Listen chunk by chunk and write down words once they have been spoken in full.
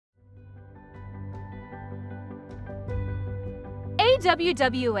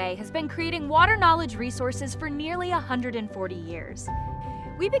WWWA has been creating water knowledge resources for nearly 140 years.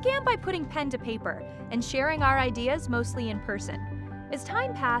 We began by putting pen to paper and sharing our ideas mostly in person. As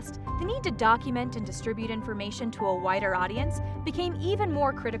time passed, the need to document and distribute information to a wider audience became even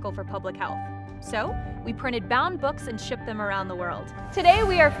more critical for public health. So, we printed bound books and shipped them around the world. Today,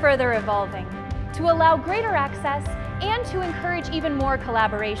 we are further evolving to allow greater access and to encourage even more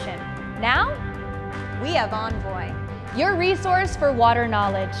collaboration. Now, we have Envoi, your resource for water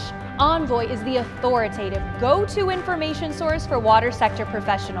knowledge. Envoi is the authoritative, go-to information source for water sector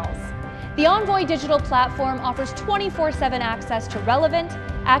professionals. The Envoi digital platform offers 24/7 access to relevant,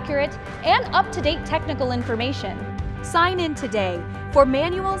 accurate, and up-to-date technical information. Sign in today for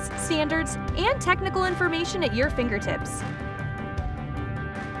manuals, standards, and technical information at your fingertips.